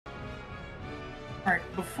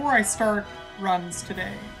Alright, before I start runs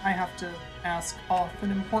today, I have to ask off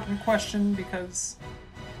an important question because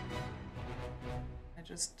I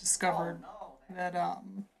just discovered that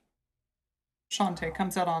Shantae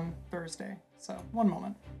comes out on Thursday. So, one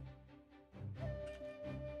moment.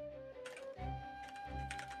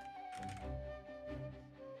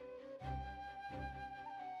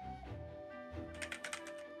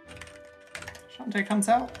 Shantae comes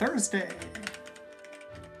out Thursday.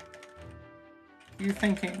 You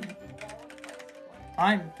thinking what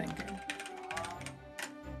I'm thinking?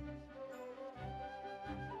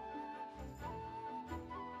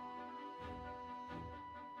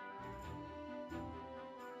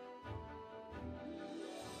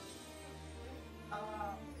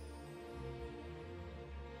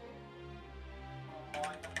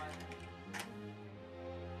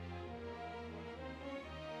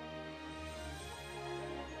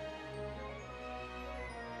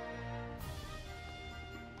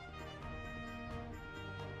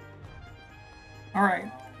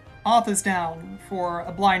 Alright, Oth is down for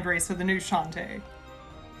a blind race of the new Shantae.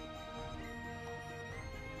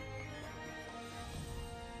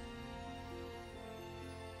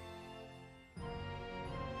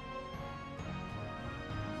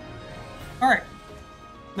 Alright,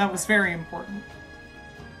 that was very important.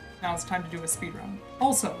 Now it's time to do a speedrun.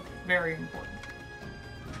 Also, very important.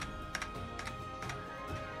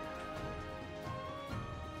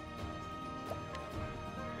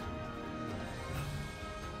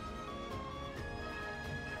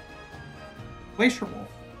 Glacier Wolf,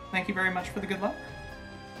 thank you very much for the good luck.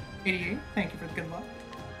 88, thank you for the good luck.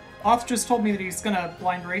 Oth just told me that he's gonna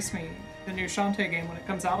blind race me the new Shantae game when it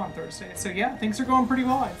comes out on Thursday. So yeah, things are going pretty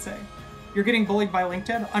well, I'd say. You're getting bullied by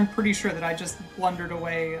LinkedIn? I'm pretty sure that I just blundered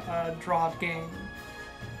away a drawed game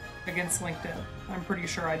against LinkedIn. I'm pretty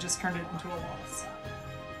sure I just turned it into a loss.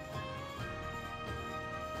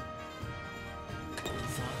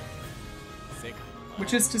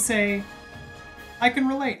 Which is to say, I can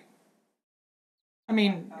relate. I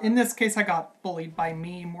mean, in this case, I got bullied by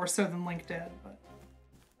me more so than LinkedIn, but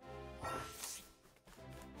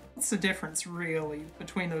what's the difference, really,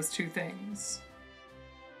 between those two things?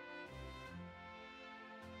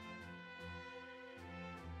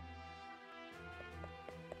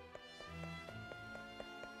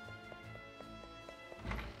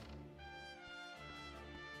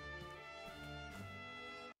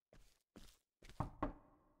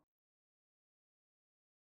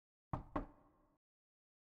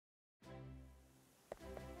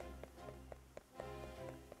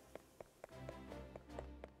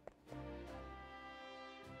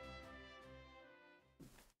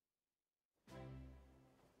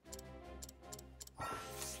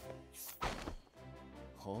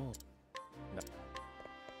 Oh.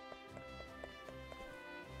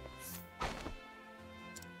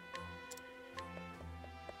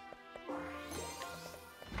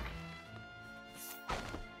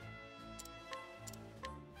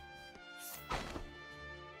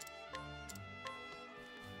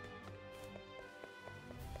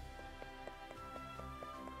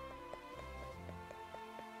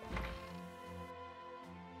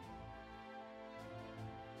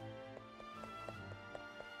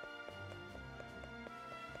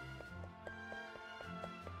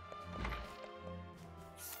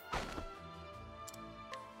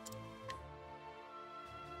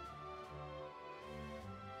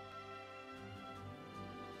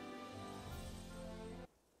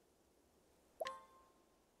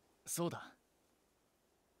 So da.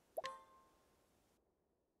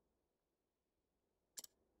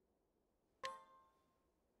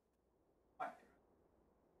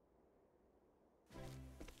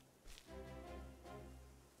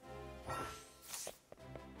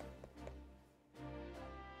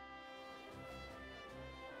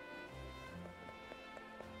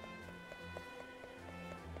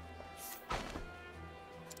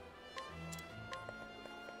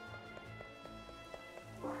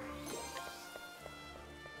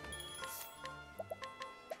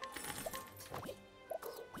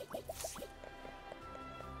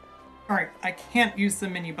 Alright, I can't use the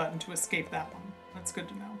menu button to escape that one. That's good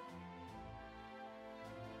to know.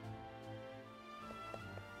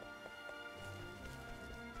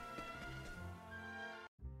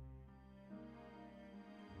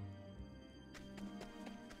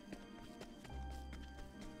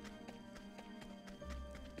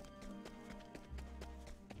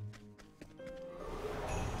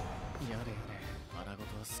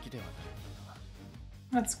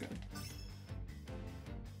 That's good.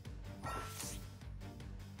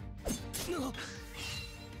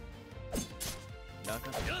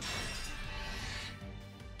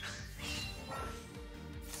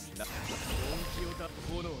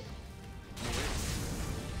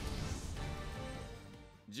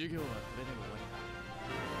 授業はこれで終わり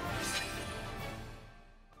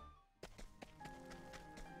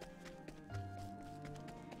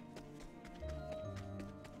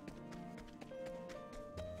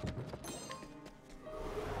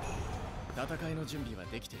だ。戦いの準備は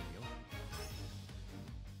できているよ。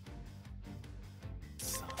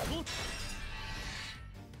さ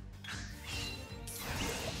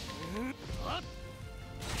あ、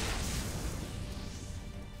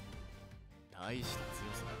大した強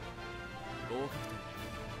さだ。合格点。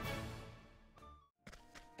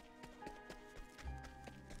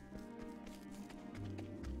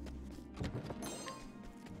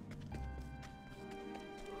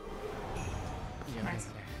いや、です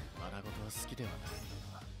ね。荒事は好きではない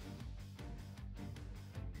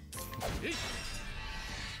な。えい。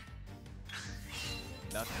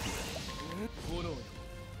ラッキー。炎よ。燃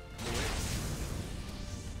え。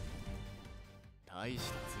大した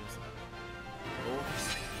強さだ。合格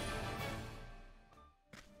点。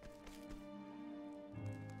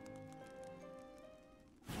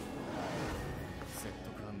説得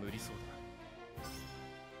は無理そうだ。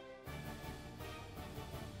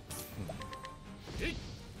えい。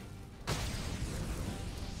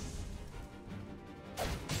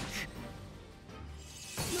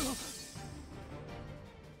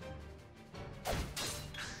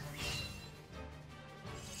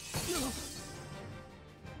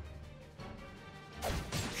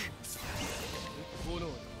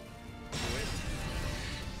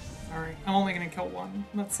Alright, I'm only gonna kill one.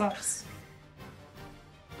 That sucks.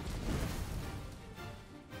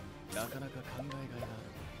 なかなか考えがいがあ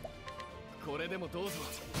る。これでもどうぞ。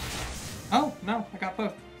Oh, no, I got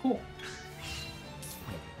both. Cool.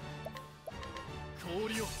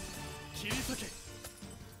 氷を切り裂け。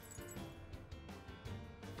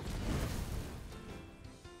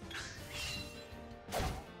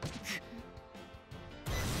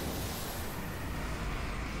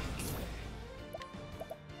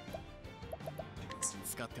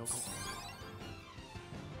使っておこう。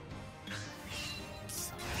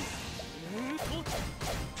さあ、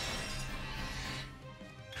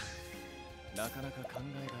なかなか考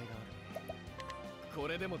えがいがある。こ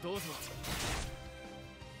れでもどうぞ。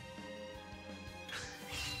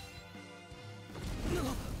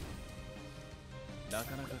な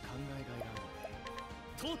かなか考えがいがあ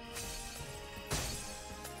る。と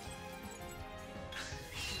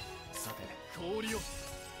さて、氷を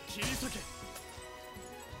切り裂け。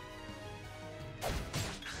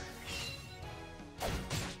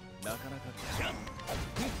なかなか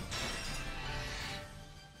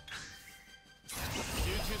集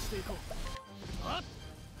中していこう。あっ、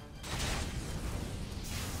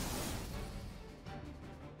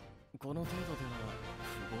この程度では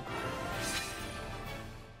不合格。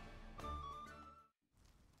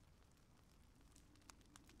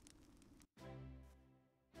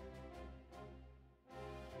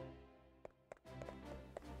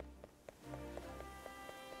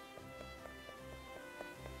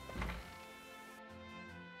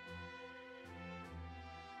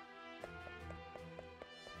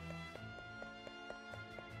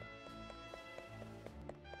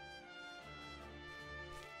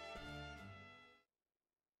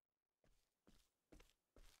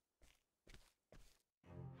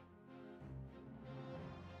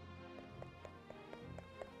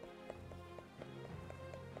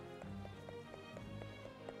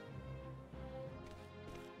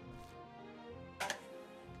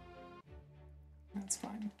That's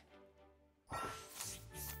fine.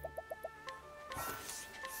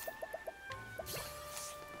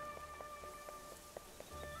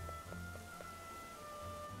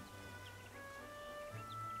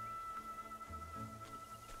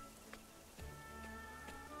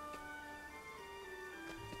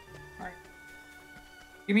 Alright.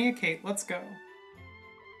 Give me a cape. Let's go.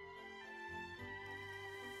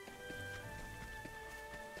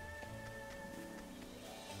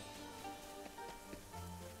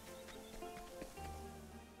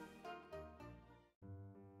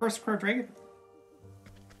 First Crow Dragon.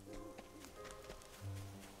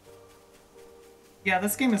 Yeah,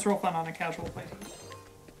 this game is real fun on a casual playthrough.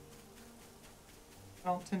 I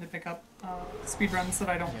don't tend to pick up speedruns that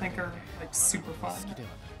I don't think are like super fun.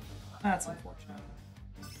 That's unfortunate.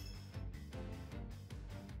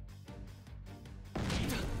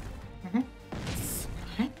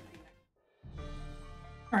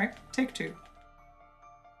 Alright, take two.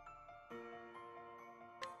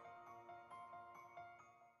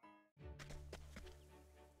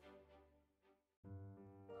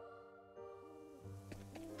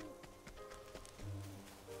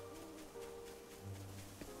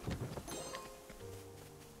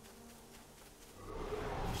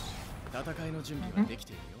 戦いの準備はでき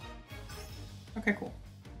ているよ。Okay, cool.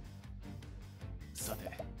 さ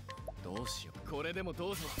て、どうしよう。これでも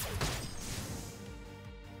どうぞ。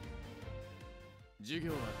授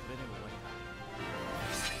業はこれで終わりだ。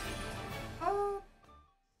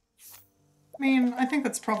I mean, I think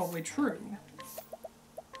that's probably true.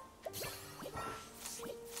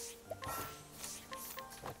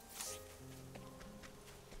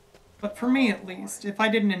 But for me, at least, if I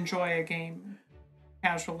didn't enjoy a game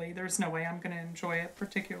casually, there's no way I'm going to enjoy it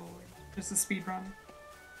particularly. Just a speedrun.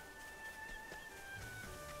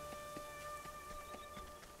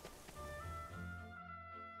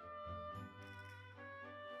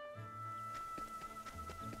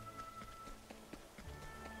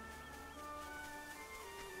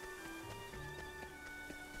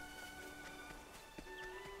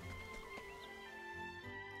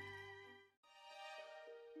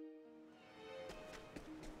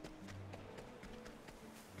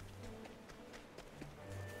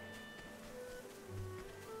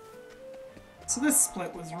 So this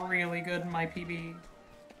split was really good in my PB.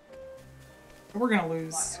 But we're gonna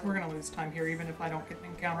lose time here, even if I don't get an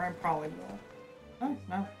encounter. I probably will. Oh,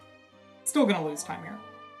 no. Still gonna lose time here.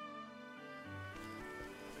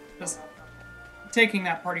 Just taking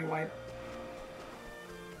that party wipe.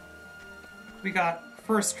 We got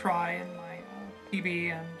first try in my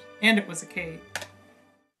PB, and it was a K.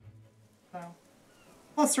 So,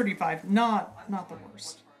 plus 35, not the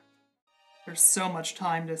worst. There's so much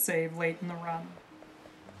time to save late in the run.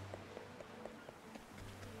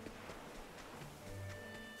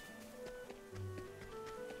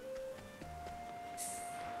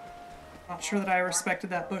 Not sure that I respected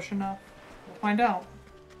that bush enough. We'll find out.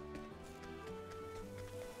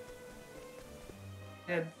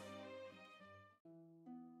 Did.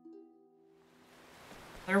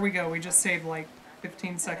 There we go. We just saved like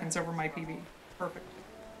 15 seconds over my PB. Perfect.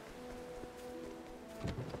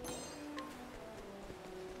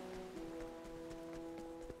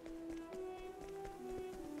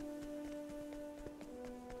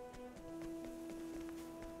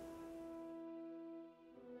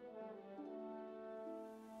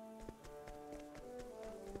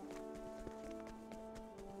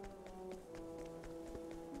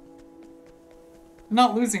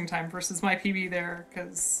 Not losing time versus my PB there,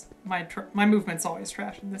 because my movement's always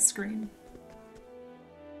trash in this screen.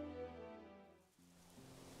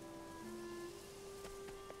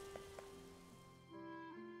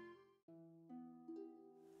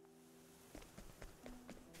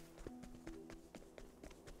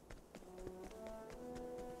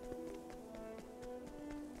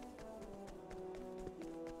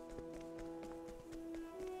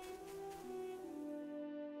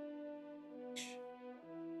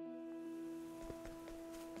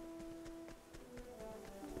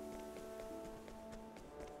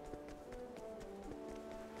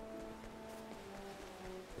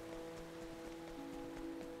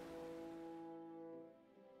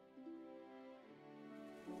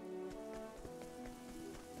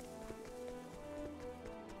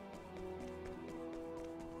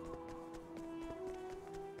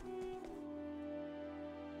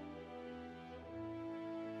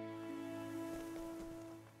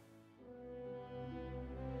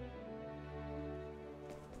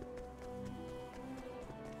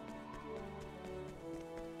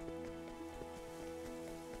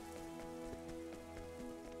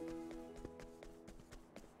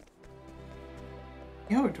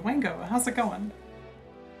 Yo, Dwango, how's it going?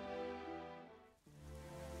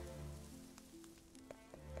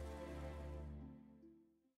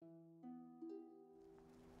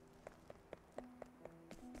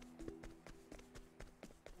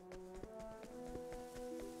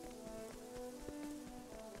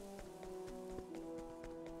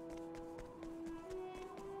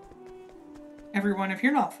 Everyone, if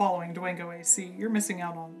you're not following Dwango AC, you're missing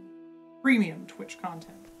out on premium Twitch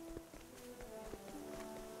content.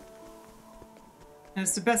 And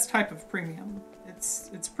it's the best type of premium.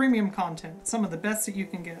 It's premium content, some of the best that you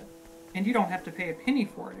can get. And you don't have to pay a penny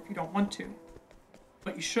for it if you don't want to.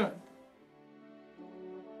 But you should.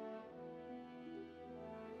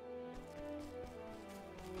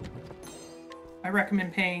 I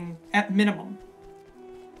recommend paying, at minimum,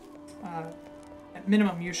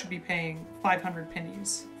 you should be paying 500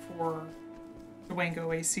 pennies for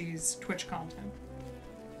Dwango AC's Twitch content.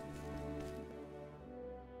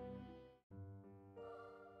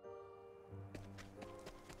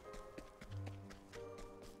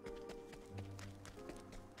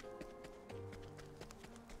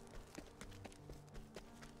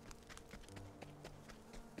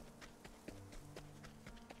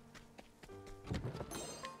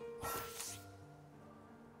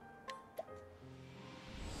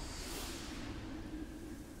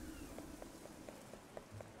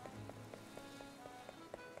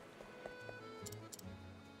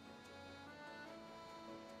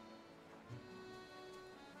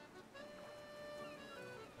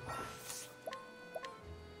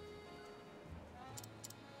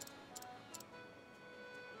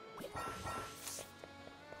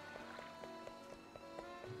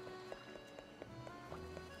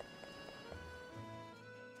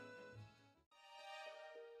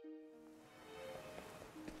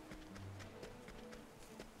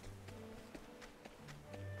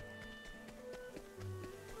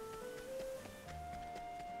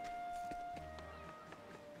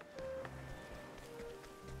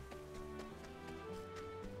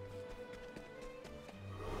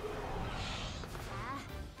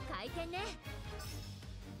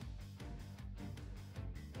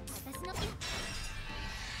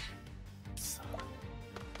 さあ、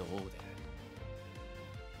どう出る？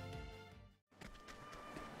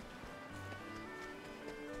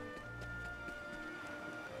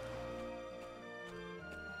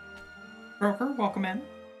 Broker, welcome in.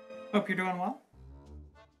 Hope you're doing well.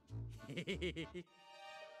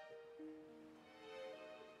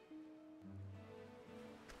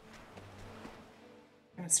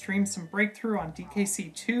 Gonna stream some breakthrough on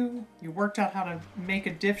DKC2. You worked out how to make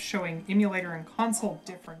a diff showing emulator and console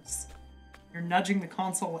difference. You're nudging the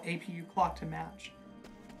console APU clock to match.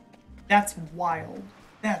 That's wild.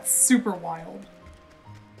 That's super wild.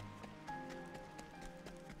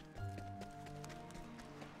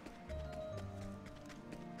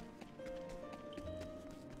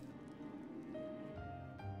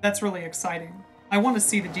 That's really exciting. I want to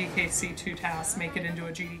see the DKC2 task make it into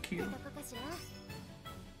a GDQ.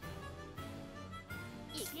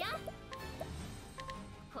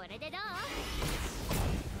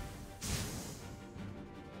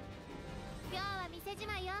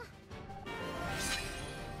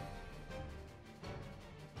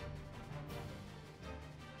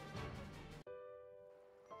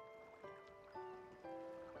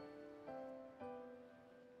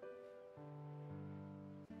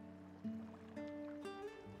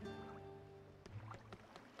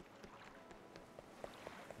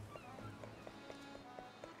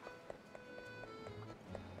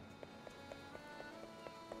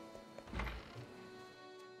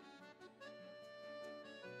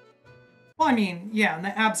 Well, I mean, yeah, in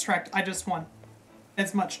the abstract, I just want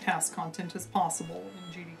as much task content as possible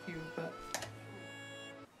in GDQ, but...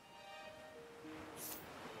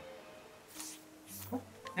 Oh,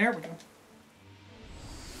 there we go.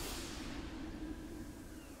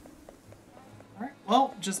 Alright,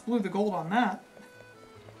 well, just blew the gold on that.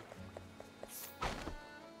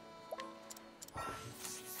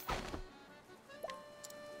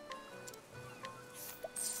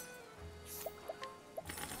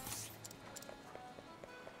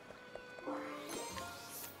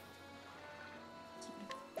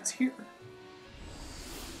 Here.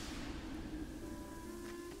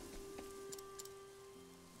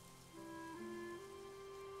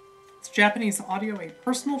 Is Japanese audio a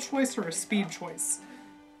personal choice or a speed choice?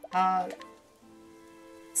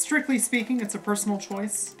 Strictly speaking, it's a personal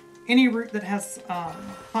choice. Any route that has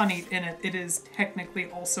Hanit in it, it is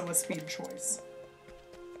technically also a speed choice.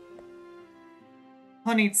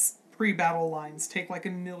 Hanit's pre-battle lines take like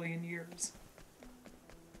 1,000,000 years.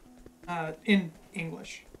 In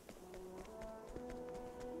English.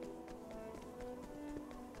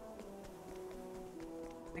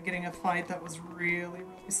 Getting a fight that was really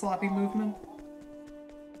sloppy movement.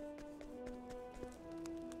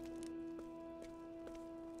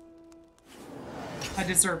 I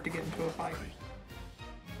deserve to get into a fight.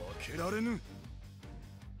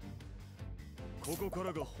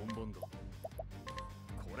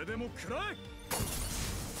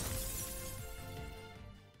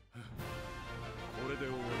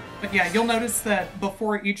 But yeah, you'll notice that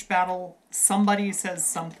before each battle, somebody says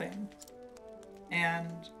something.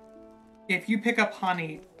 And if you pick up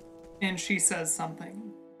Honey and she says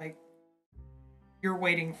something, like, you're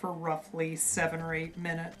waiting for roughly 7 or 8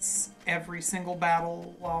 minutes every single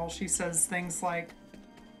battle while she says things like,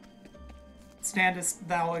 "Standest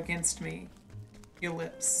thou against me,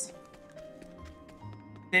 ellipse,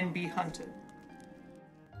 then be hunted."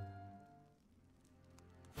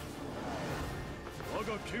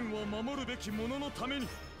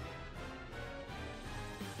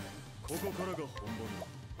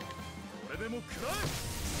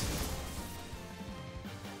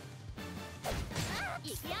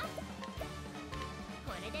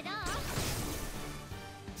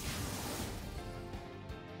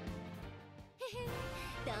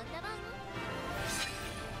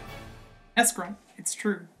 Esgrunt, it's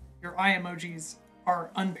true. Your eye emojis are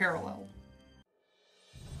unparalleled.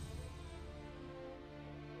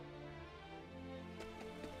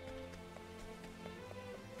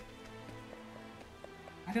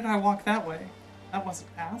 Why did I walk that way? That wasn't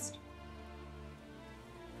fast.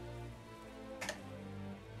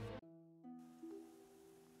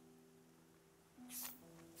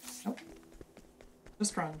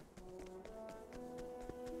 Just run.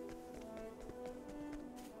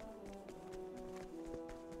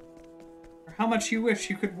 Or how much you wish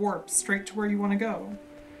you could warp straight to where you want to go.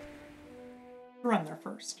 Run there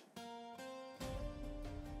first.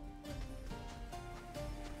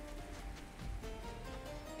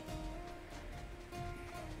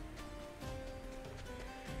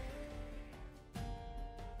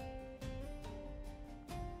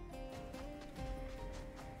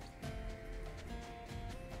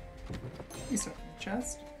 Please open the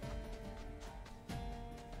chest.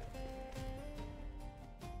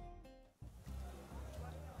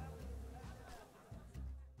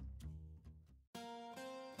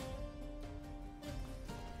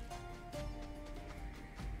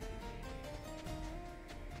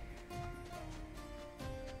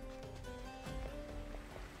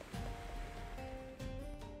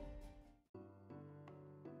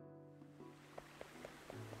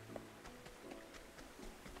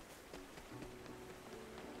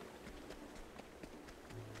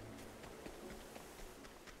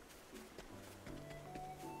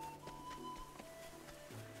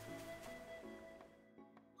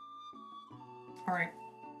 Alright,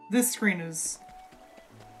 this screen is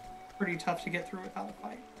pretty tough to get through without a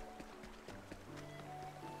fight.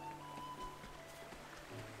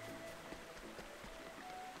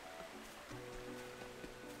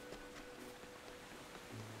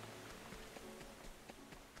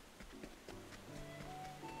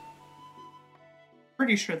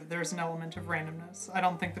 Pretty sure that there's an element of randomness. I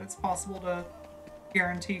don't think that it's possible to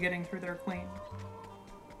guarantee getting through there clean.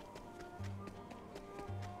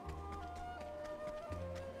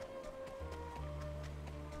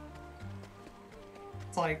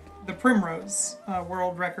 It's like the Primrose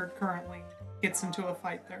world record currently gets into a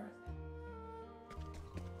fight there.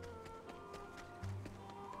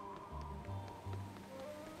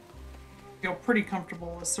 Feel pretty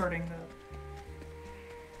comfortable asserting that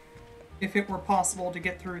if it were possible to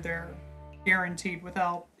get through there guaranteed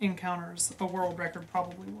without encounters, a world record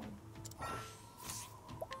probably would.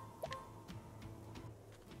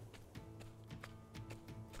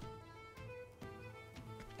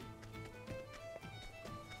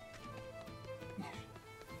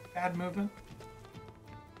 Bad movement.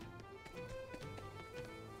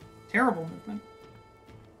 Terrible movement.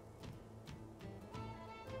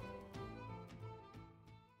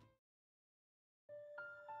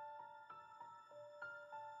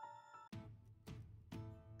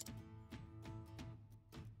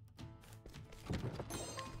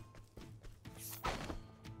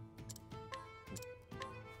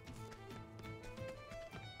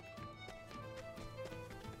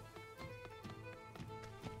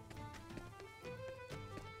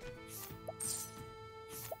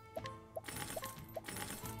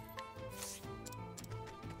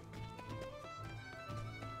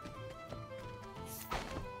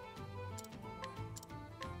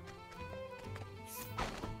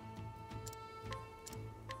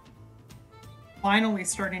 Finally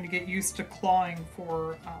starting to get used to clawing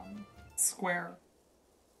for square.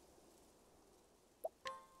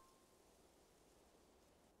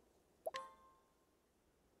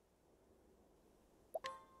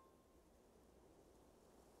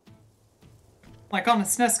 Like on a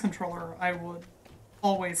SNES controller, I would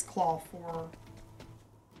always claw for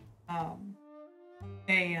A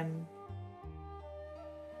and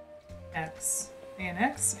X. A and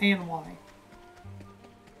X? A and Y.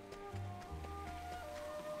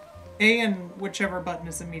 A and whichever button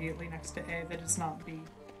is immediately next to A that is not B.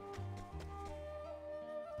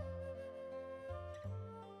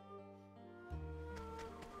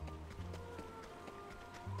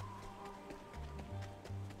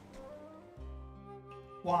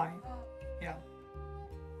 Y. Yeah.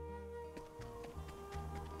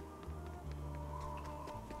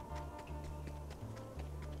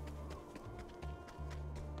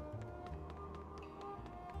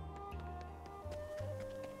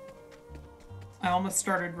 I almost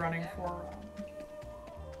started running for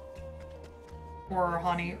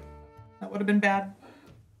honey. That would have been bad.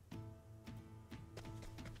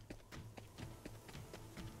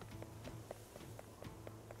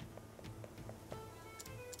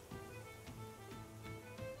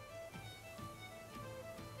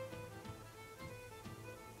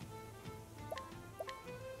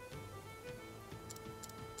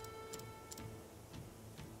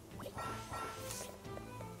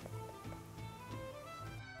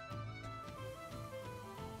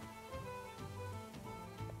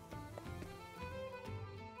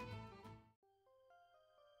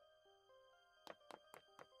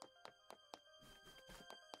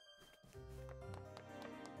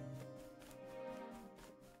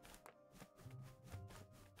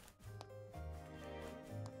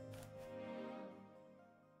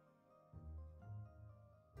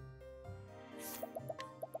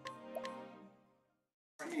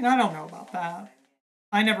 mean, I don't know about that.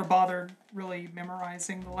 I never bothered really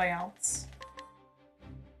memorizing the layouts.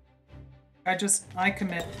 I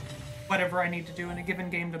commit whatever I need to do in a given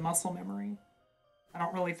game to muscle memory. I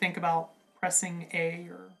don't really think about pressing A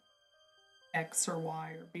or X or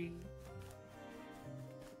Y or B.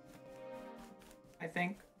 I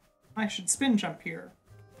think I should spin jump here.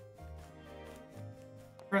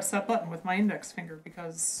 Press that button with my index finger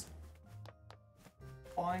because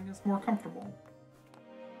flying is more comfortable.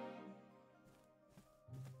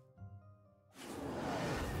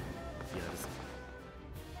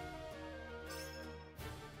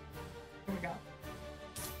 What we got?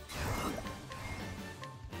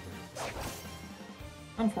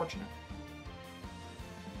 Unfortunate.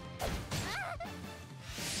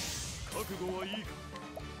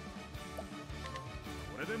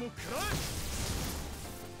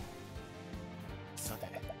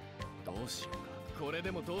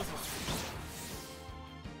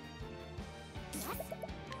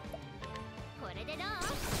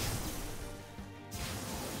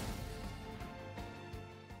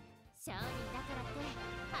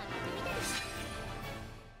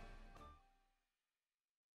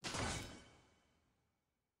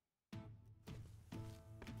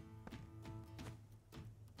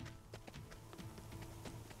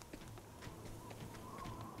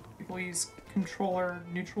 People use controller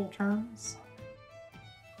neutral terms.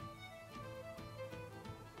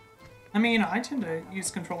 I mean, I tend to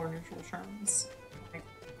use controller neutral terms. Like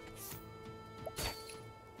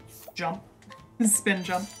jump, spin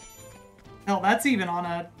jump. Hell, that's even on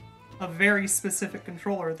a very specific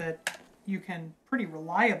controller that you can pretty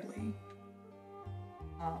reliably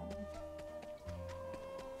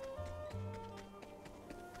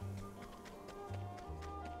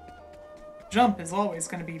jump is always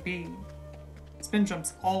going to be B. Spin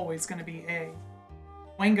jump's always going to be A.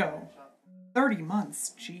 Wango. 30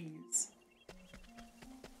 months, jeez.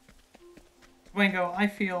 Wango, I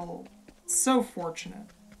feel so fortunate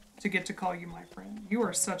to get to call you my friend. You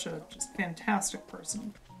are such a just fantastic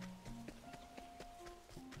person.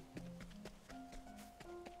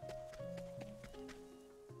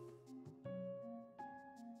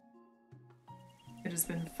 It has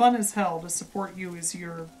been fun as hell to support you as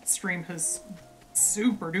your stream has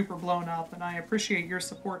super duper blown up, and I appreciate your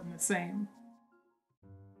support in the same.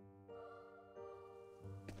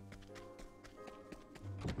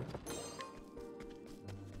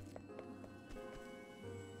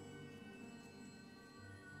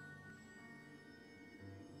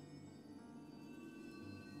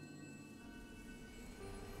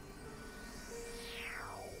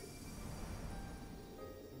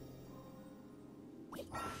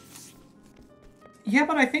 Yeah,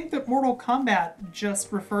 but I think that Mortal Kombat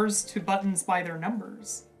just refers to buttons by their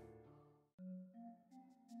numbers.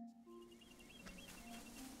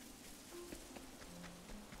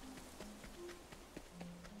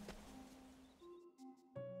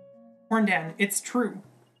 Horndan, it's true.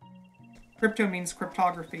 Crypto means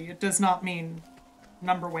cryptography. It does not mean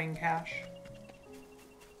number wing cache.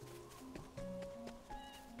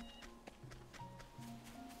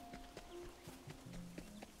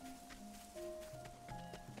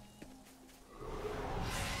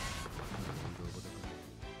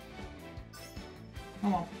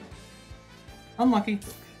 Come on. Unlucky.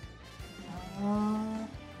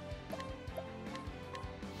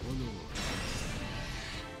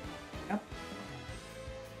 Yep.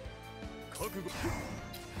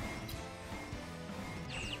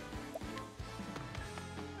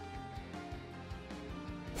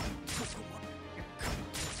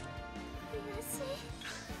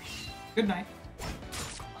 Good night.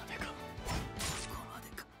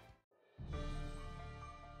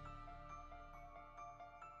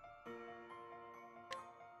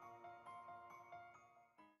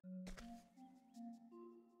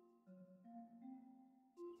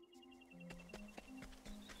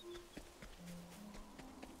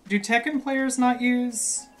 Do Tekken players not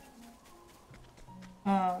use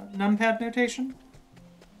numpad notation?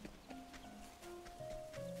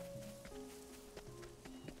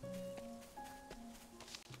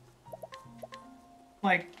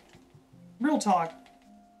 Like, real talk.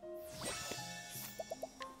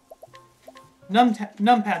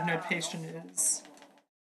 Numpad notation is...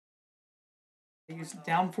 They use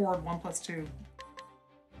down forward 1+2.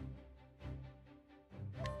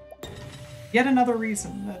 Yet another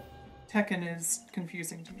reason that Tekken is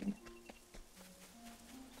confusing to me.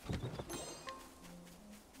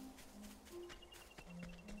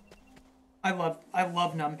 I love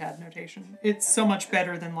numpad notation. It's so much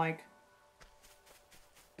better than like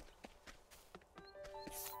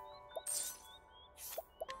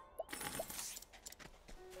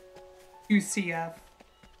UCF.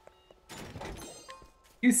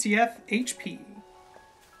 UCF HP.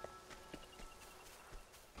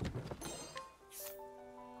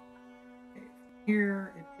 Okay,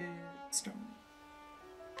 here it is stone.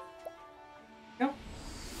 Nope.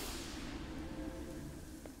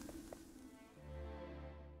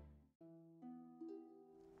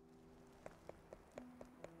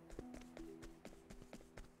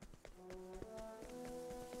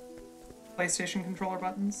 PlayStation controller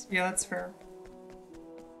buttons. Yeah, that's fair.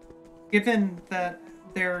 Given that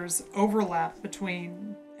there's overlap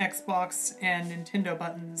between Xbox and Nintendo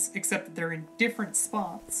buttons, except that they're in different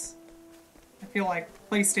spots, I feel like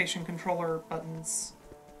PlayStation controller buttons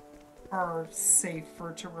are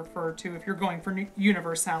safer to refer to if you're going for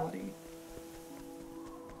universality.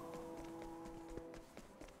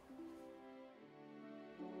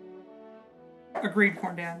 Agreed,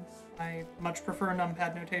 Corndan. I much prefer a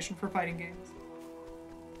numpad notation for fighting games.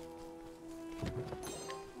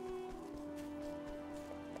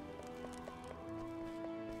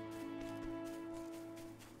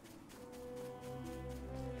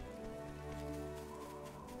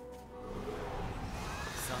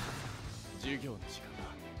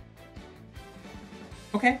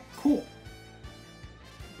 Okay, cool.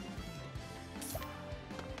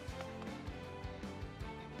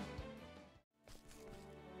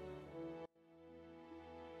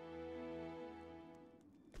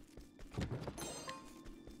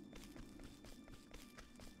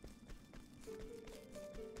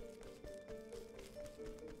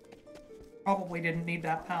 Probably didn't need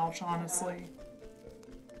that pouch, honestly.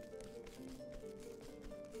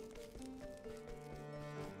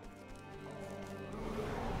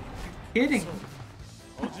 You're kidding.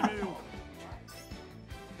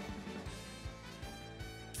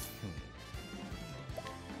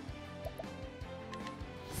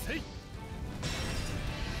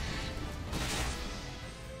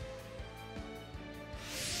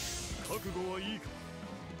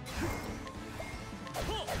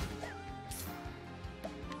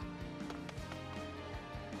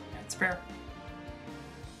 That's fair.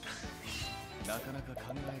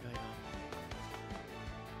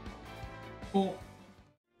 Cool.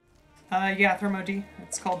 Yeah, Thermo D.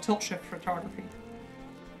 It's called tilt shift photography.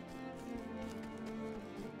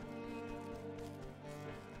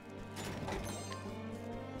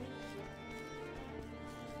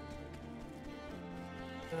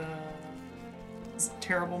 It's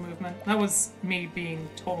terrible movement. That was me being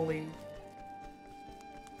totally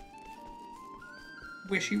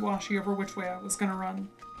wishy-washy over which way I was gonna run.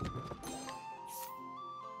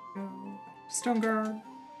 Go stone guard.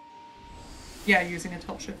 Yeah, using a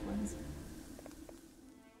tilt shift lens.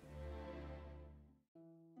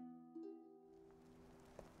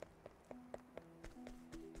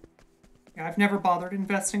 Yeah, I've never bothered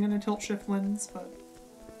investing in a tilt shift lens, but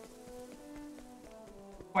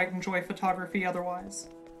quite enjoy photography otherwise.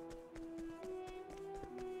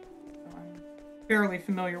 I'm fairly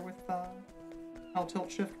familiar with how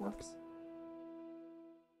tilt shift works.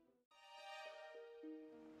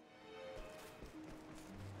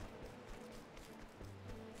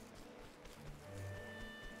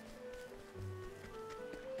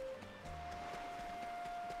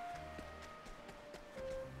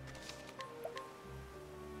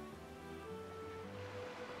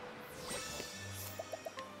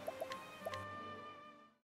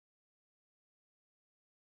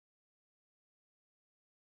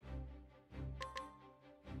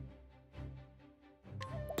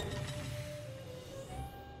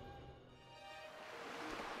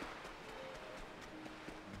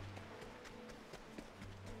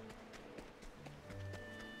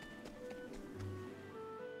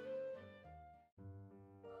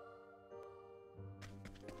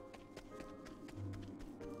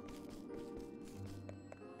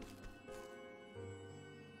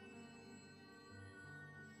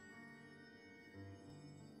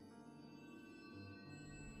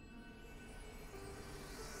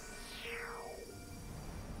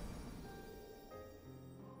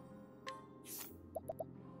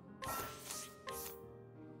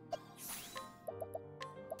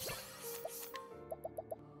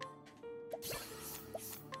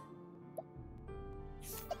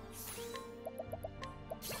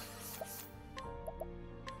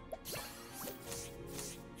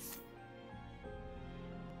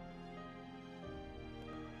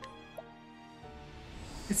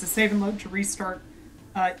 It's a save and load to restart.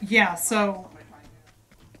 Yeah, so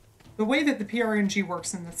the way that the PRNG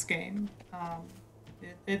works in this game,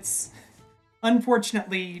 it's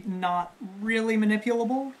unfortunately not really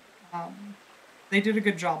manipulable. They did a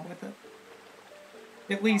good job with it.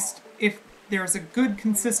 At least if there's a good,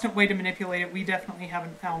 consistent way to manipulate it. We definitely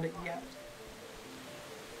haven't found it yet.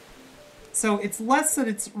 So it's less that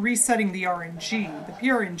it's resetting the RNG. The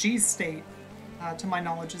PRNG state, to my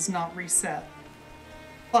knowledge, is not reset.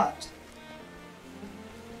 But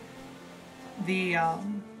the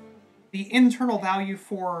internal value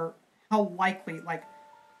for how likely, like,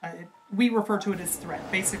 we refer to it as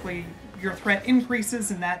threat. Basically, your threat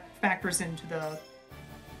increases, and that factors into the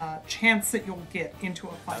chance that you'll get into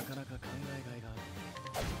a fight.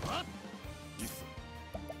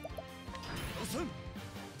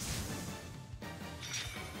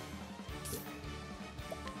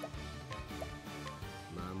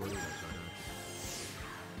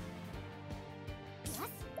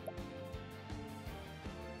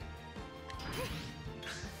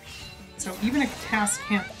 So even a task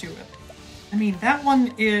can't do it. I mean, that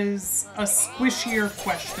one is a squishier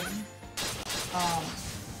question.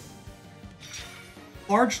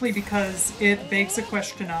 Largely because it begs a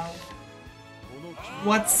question of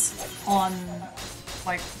what's on,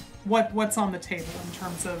 like, what's on the table in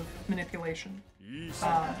terms of manipulation.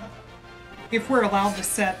 If we're allowed to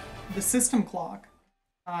set the system clock,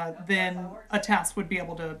 then a task would be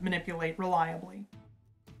able to manipulate reliably.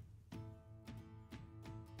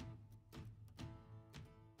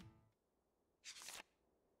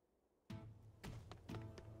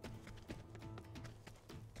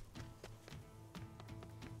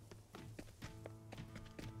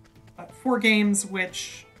 For games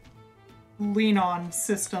which lean on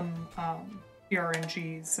system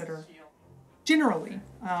PRNGs that are generally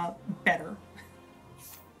better,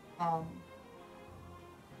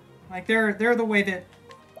 like they're the way that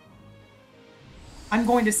I'm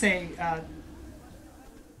going to say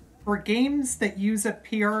for games that use a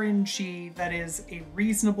PRNG that is a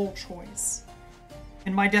reasonable choice.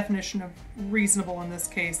 And my definition of reasonable in this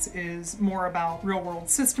case is more about real-world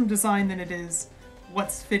system design than it is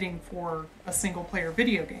what's fitting for a single-player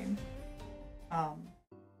video game.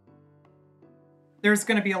 There's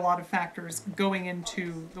going to be a lot of factors going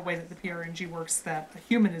into the way that the PRNG works that a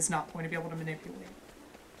human is not going to be able to manipulate.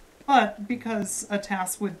 But because a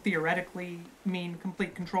task would theoretically mean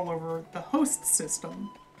complete control over the host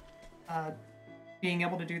system, being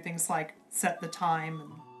able to do things like set the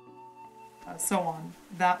time and so on,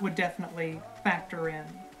 that would definitely factor in.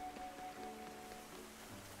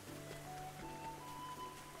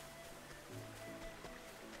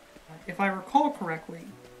 If I recall correctly,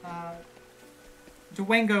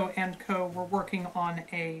 Dwango and co. were working on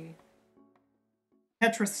a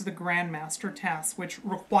Tetris to the Grandmaster task, which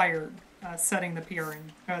required setting the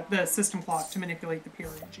the system clock to manipulate the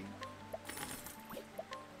PRNG.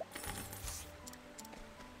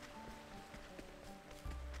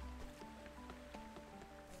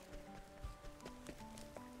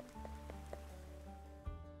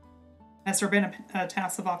 Has there been a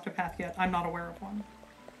task of Octopath yet? I'm not aware of one.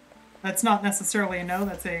 That's not necessarily a no,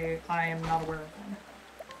 that's a I am not aware of one.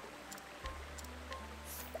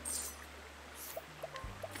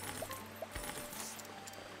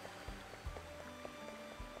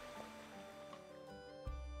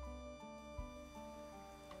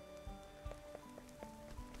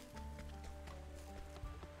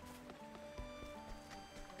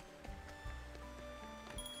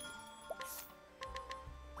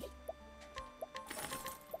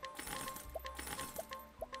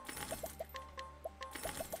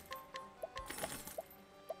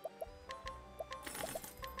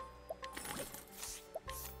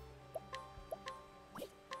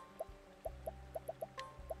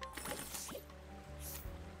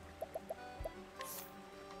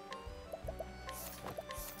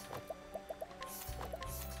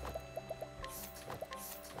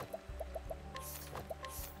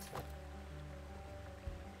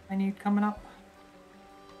 I need coming up.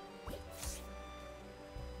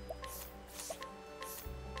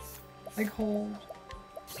 Big hold.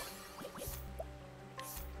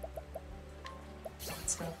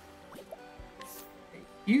 Stuff.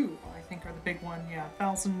 You, I think, are the big one. Yeah,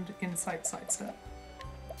 1,000 insight sidestep.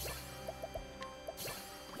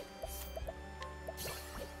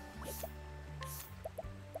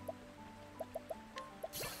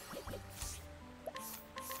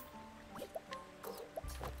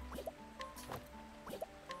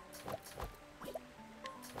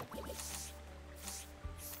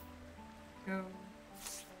 Go.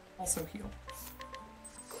 Also heal.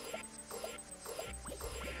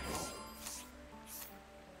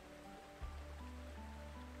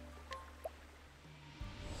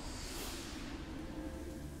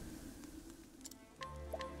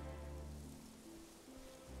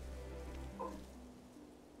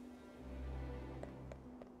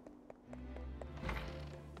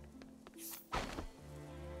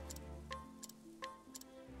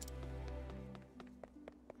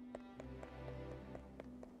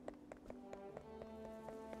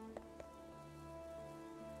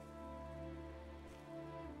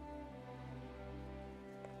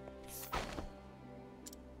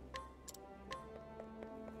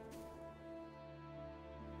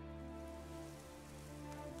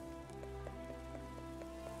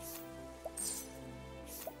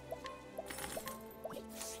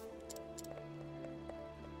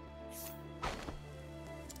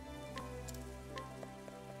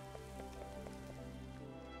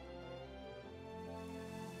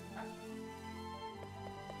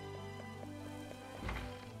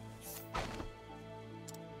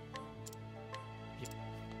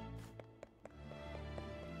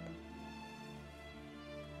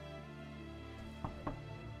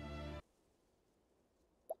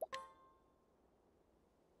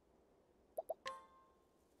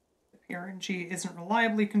 the RNG isn't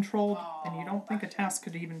reliably controlled, then you don't think a task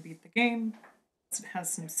could even beat the game. It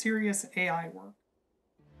has some serious AI work.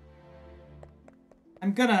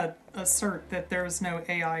 I'm gonna assert that there's no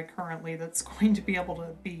AI currently that's going to be able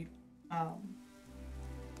to beat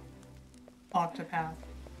Octopath.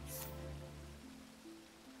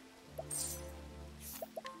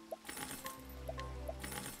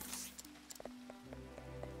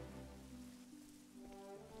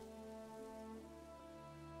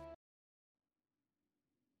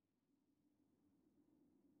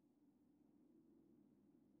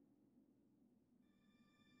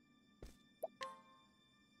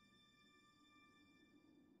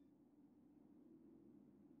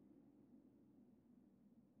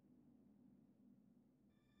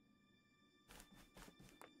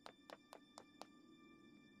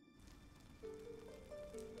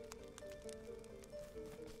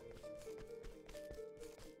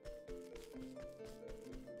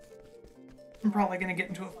 I'm probably gonna get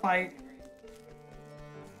into a fight.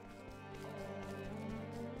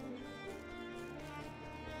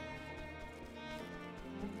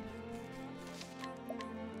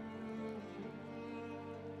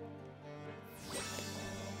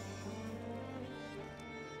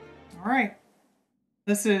 Alright.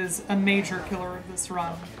 This is a major killer of this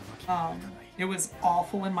run. It was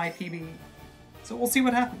awful in my PB. So we'll see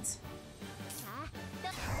what happens.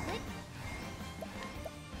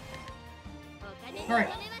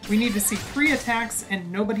 Alright, we need to see 3 attacks and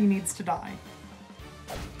nobody needs to die.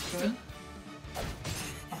 Good.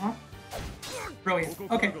 Uh-huh. Brilliant.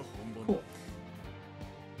 Okay, cool.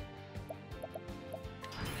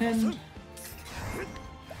 And...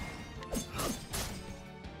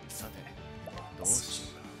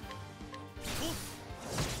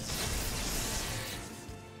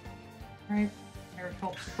 Alright, Eric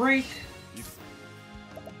helped break.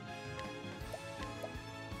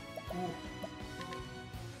 Ooh.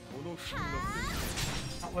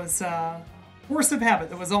 That was force of habit.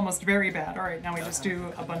 That was almost very bad. Alright, now we just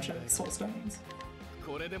do a bunch of soul stones.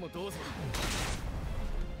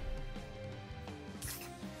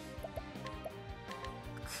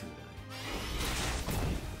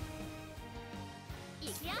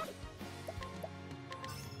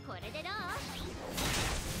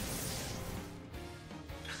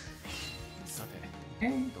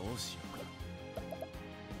 Okay.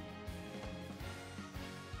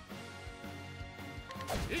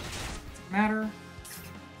 Doesn't matter.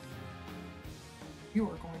 You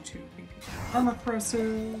are going to be armor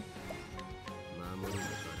corrosive.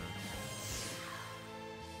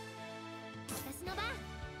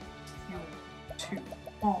 You are to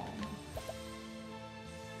palm.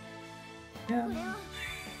 Yeah.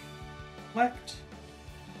 Collect.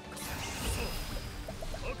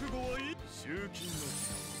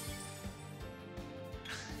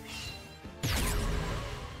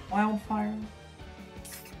 Wildfire.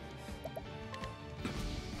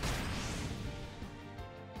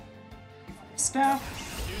 Staff.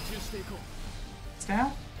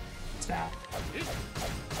 Staff. Staff.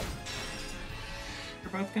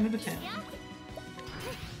 You're both gonna defend.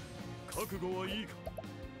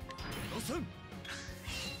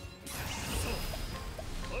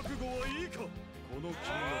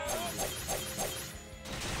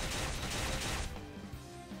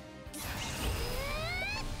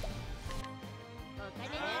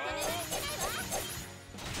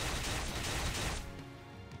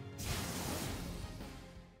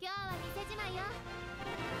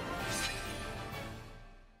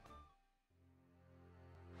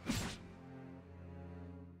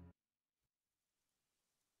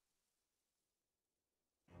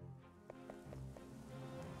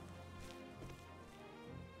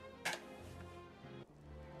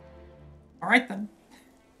 All right then.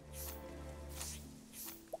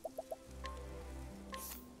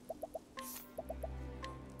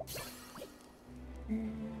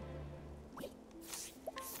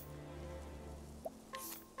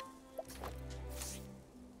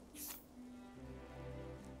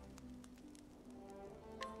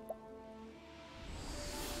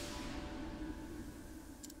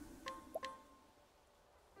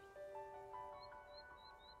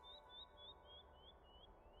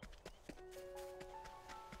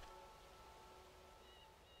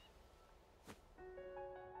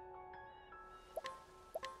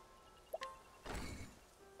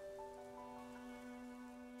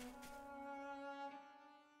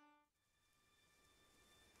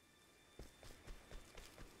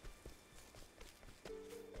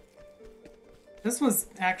 This was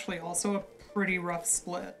actually also a pretty rough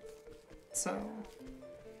split, so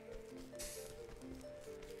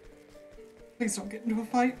please don't get into a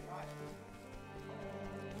fight.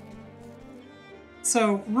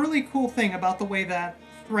 So, really cool thing about the way that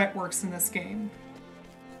threat works in this game.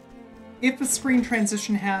 If a screen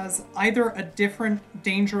transition has either a different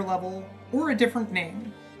danger level or a different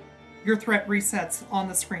name, your threat resets on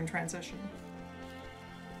the screen transition.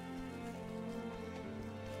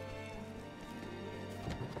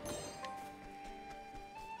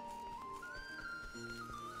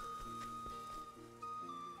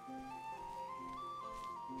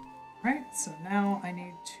 Right, so now I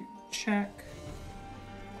need to check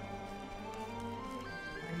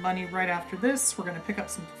my money right after this. We're going to pick up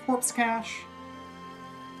some corpse cash.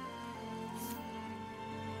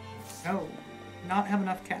 No, not have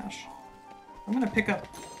enough cash. I'm going to pick up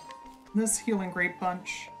this healing grape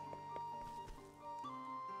bunch.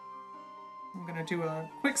 I'm going to do a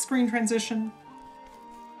quick screen transition.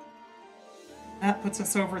 That puts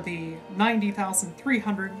us over the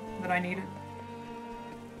 90,300 that I needed.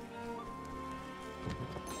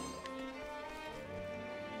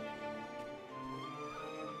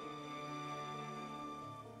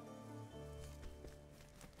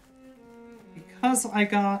 Because I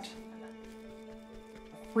got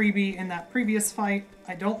a freebie in that previous fight,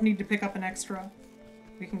 I don't need to pick up an extra.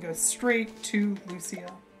 We can go straight to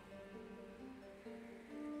Lucia.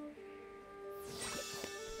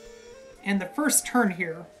 And the first turn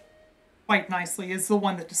here, quite nicely, is the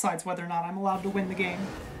one that decides whether or not I'm allowed to win the game.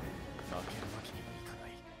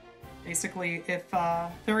 Basically, if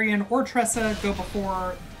Thurian or Tressa go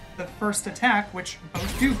before the first attack, which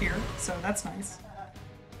both do here, so that's nice.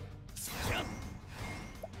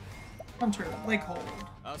 Hunter, leg hold.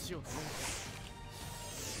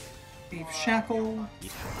 Thief shackle.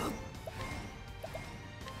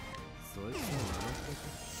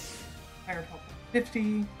 Hired help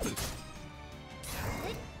 50.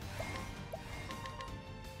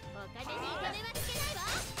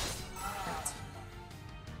 That's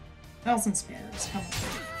 1,000 spears. Come on.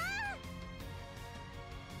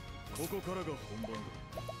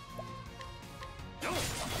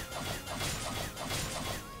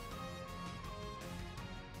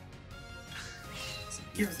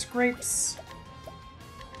 Here it's grapes.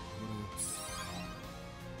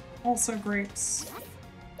 Also grapes.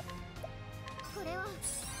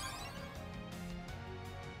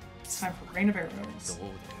 It's time for Rain of Arrows.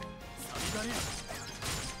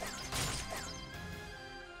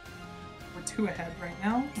 We're 2 ahead right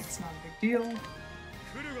now. It's not a big deal.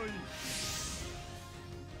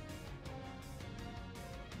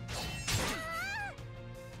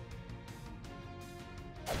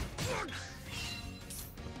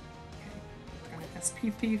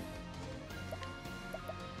 SP Thief.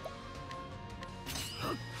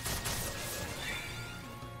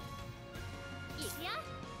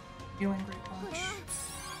 Healing Great Punch.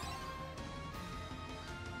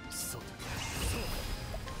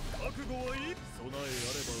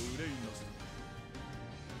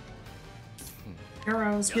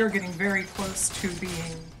 Arrows, we are getting very close to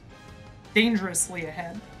being dangerously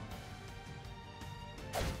ahead.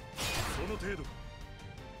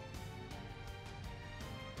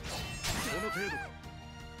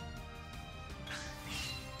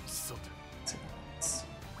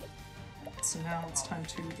 So now it's time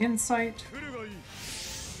to Insight.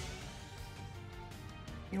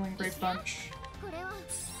 Healing Great Bunch.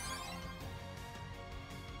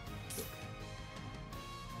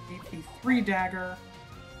 AP3 Dagger.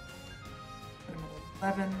 Put him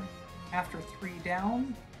at 11. After 3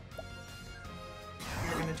 down.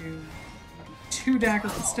 We're going to do 2 Dagger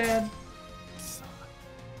instead.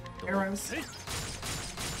 Arrows.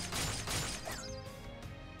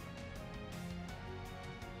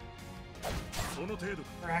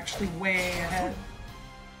 We're actually way ahead.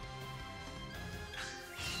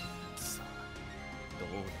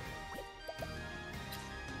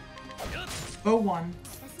 Bow 1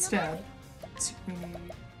 instead. So we need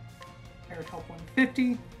Air Help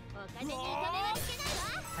 150.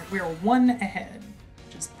 Alright, we are 1 ahead,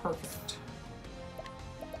 which is perfect.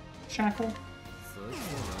 Shackle.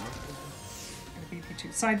 And a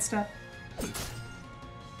BP2 sidestep.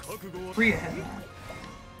 3 ahead now.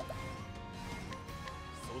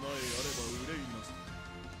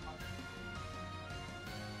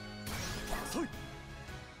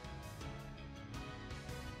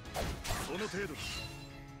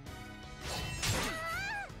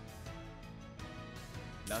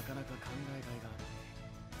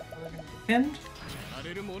 Defend.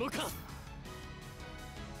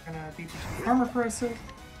 We're gonna beat the armor corrosive.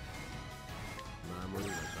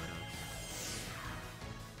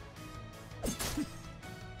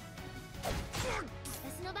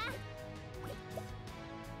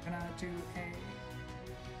 Gonna do a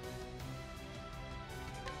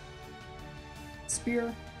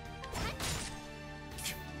spear.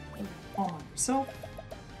 Palm on yourself.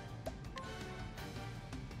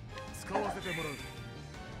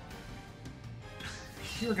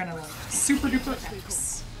 You're gonna like super duper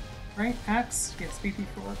X. Right? Axe? Yes,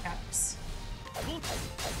 BP4 Axe.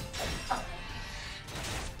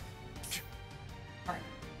 Alright.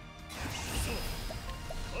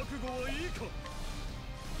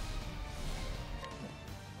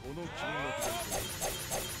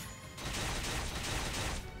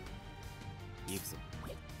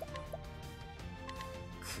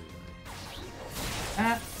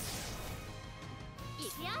 That.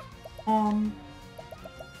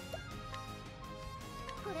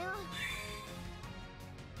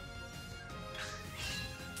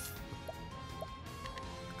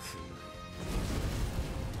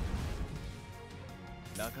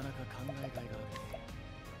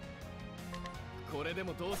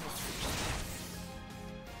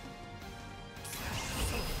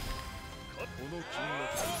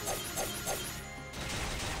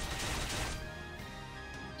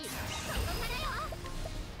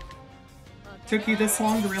 Took you this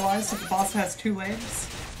long to realize that the boss has 2 legs?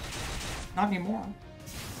 Not anymore.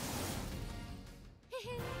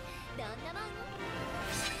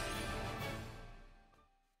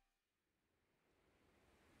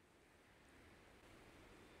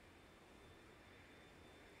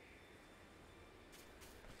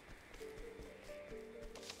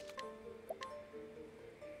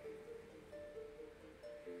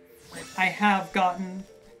 I have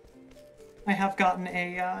gotten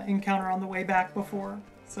a encounter on the way back before,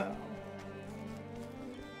 so.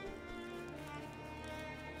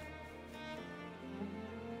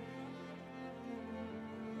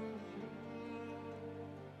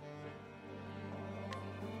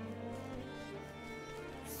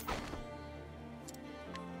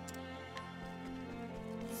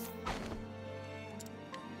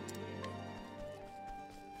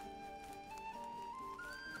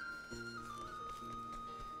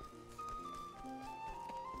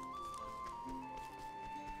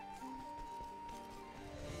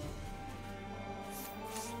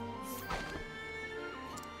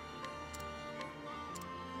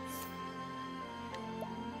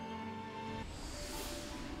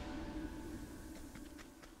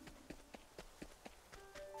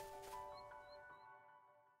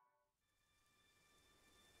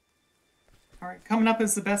 Alright, coming up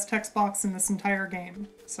is the best text box in this entire game,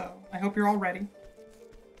 so I hope you're all ready.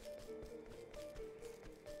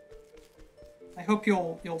 I hope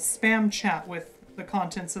you'll spam chat with the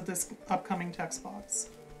contents of this upcoming text box.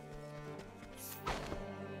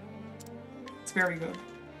 It's very good.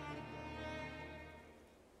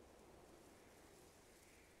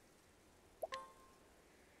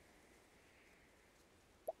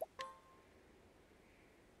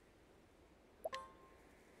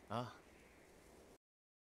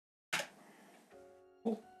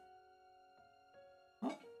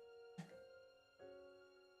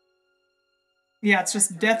 Yeah, it's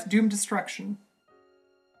just death, doom, destruction.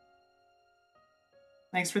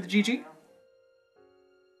 Thanks for the GG.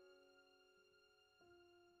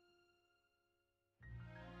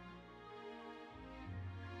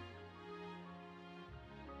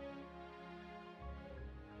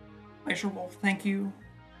 Glacier Wolf, thank you.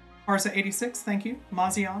 Arza86, thank you.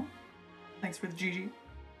 Mazion, thanks for the GG.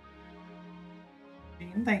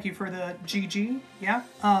 Thank you for the GG. Yeah,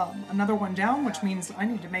 another one down, which means I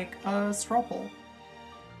need to make a straw poll.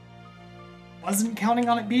 Wasn't counting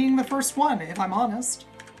on it being the first one, if I'm honest.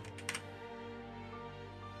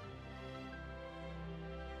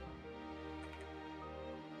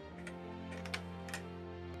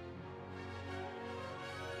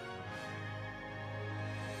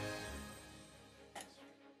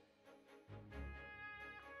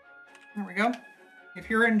 There we go. If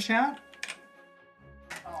you're in chat,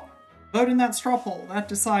 vote in that straw poll. That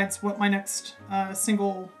decides what my next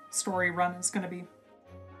single story run is going to be.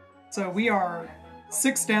 So we are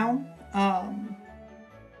 6 down,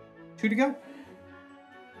 2 to go.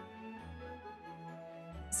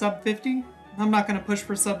 Sub 50? I'm not going to push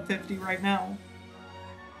for sub 50 right now.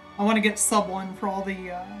 I want to get sub 1 for all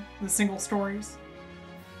the single stories.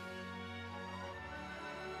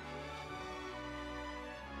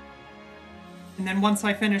 And then once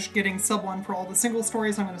I finish getting sub 1 for all the single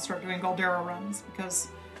stories, I'm going to start doing Galdera runs, because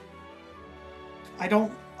I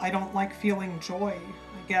don't like feeling joy,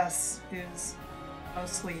 I guess, is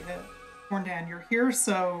mostly it. Corndan, you're here,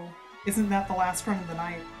 so isn't that the last run of the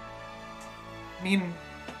night? I mean,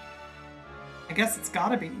 I guess it's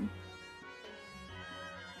gotta be.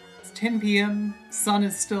 It's 10 p.m., sun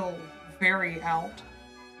is still very out.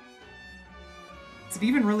 Is it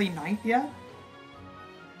even really night yet?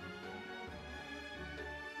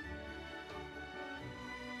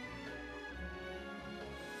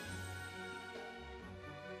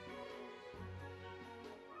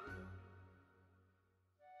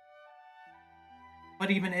 What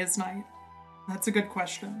even is night? That's a good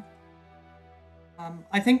question.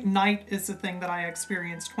 I think night is the thing that I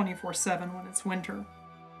experience 24/7 when it's winter.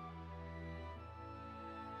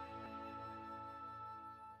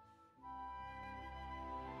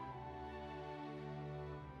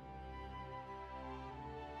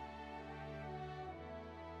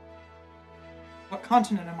 What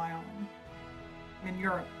continent am I on? In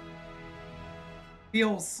Europe.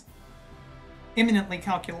 Feels imminently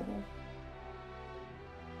calculable.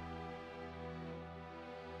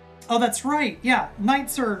 Oh, that's right. Yeah,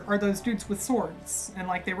 knights are those dudes with swords, and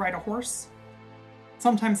like they ride a horse.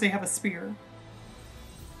 Sometimes they have a spear.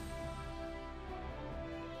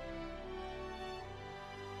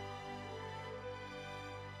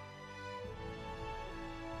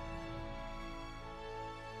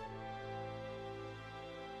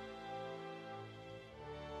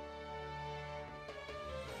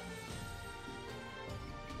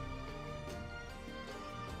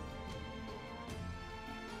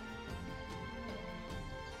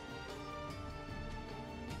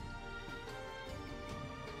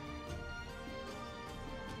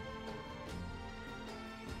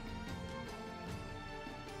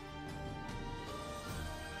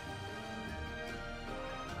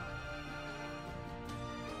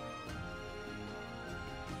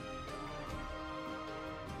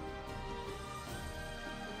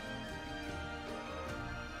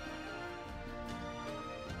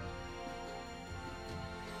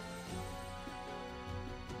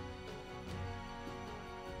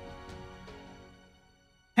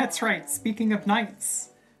 That's right, speaking of knights,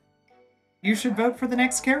 you should vote for the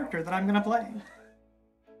next character that I'm gonna play.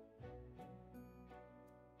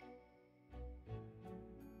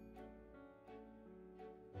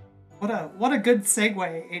 What a good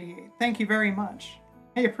segue, 88. Thank you very much.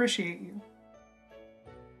 I appreciate you.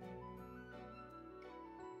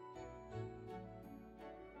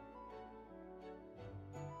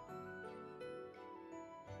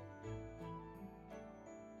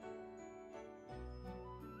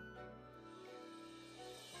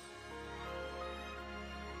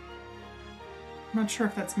 I'm not sure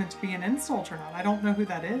if that's meant to be an insult or not. I don't know who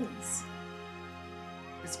that is.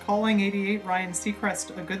 Is calling 88 Ryan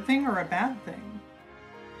Seacrest a good thing or a bad thing?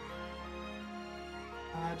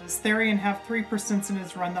 Does Therian have 3% in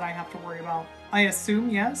his run that I have to worry about? I assume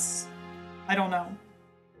yes. I don't know.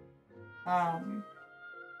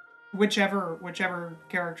 Whichever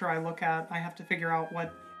character I look at, I have to figure out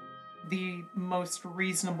what the most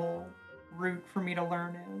reasonable route for me to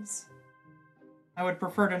learn is. I would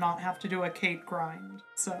prefer to not have to do a Kate grind,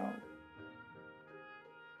 so...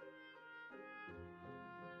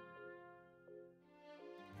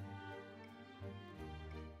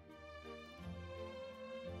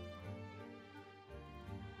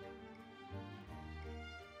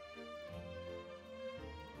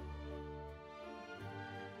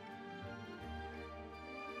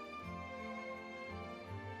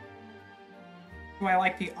 Do I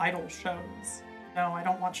like the idol shows? No, I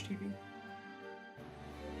don't watch TV.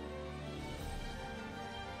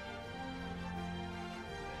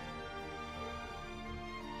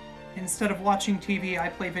 Instead of watching TV, I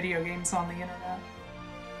play video games on the internet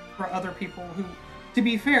for other people who, to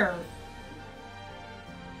be fair,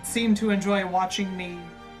 seem to enjoy watching me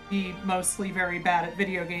be mostly very bad at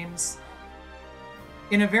video games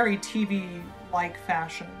in a very TV-like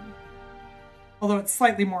fashion. Although it's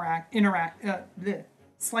slightly more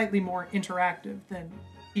slightly more interactive than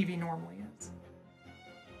TV normally is.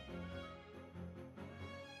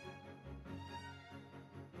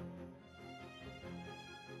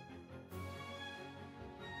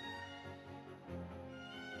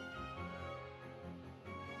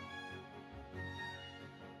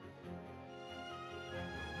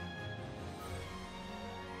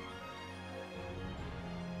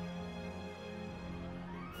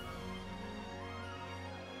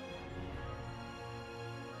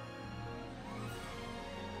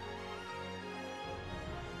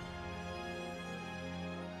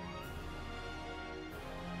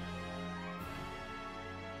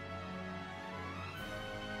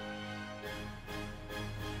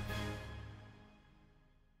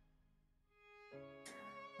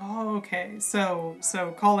 Okay, so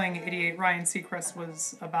calling 88 Ryan Seacrest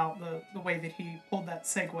was about the way that he pulled that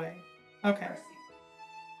segue. Okay.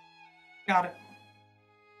 Got it.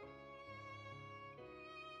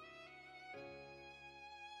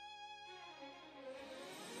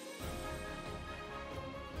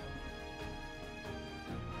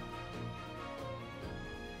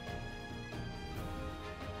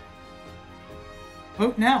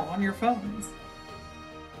 Vote now on your phones.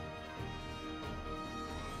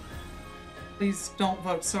 Please don't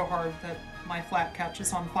vote so hard that my flat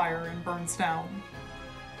catches on fire and burns down.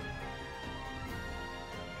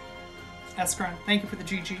 Escron, thank you for the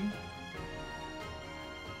GG.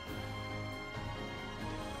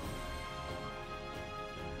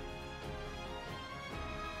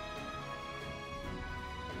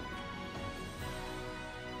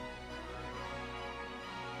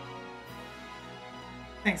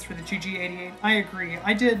 Thanks for the GG88. I agree.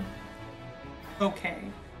 I did okay.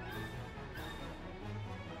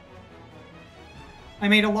 I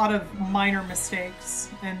made a lot of minor mistakes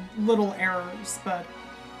and little errors, but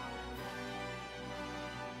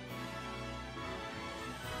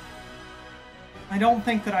I don't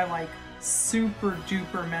think that I like super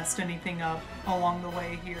duper messed anything up along the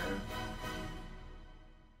way here.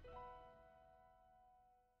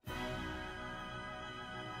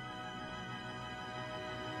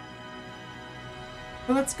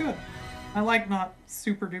 But that's good. I like not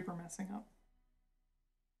super duper messing up.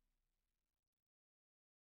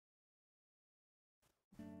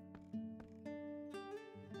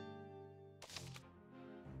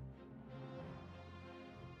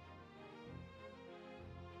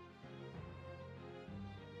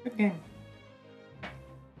 Good game.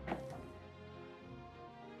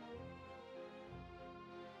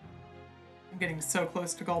 I'm getting so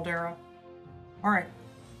close to Galdera. Alright,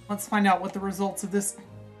 let's find out what the results of this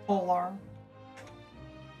poll are.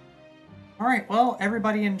 Alright, well,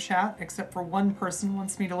 everybody in chat, except for one person,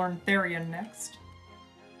 wants me to learn Therian next.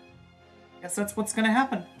 Guess that's what's gonna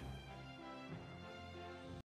happen.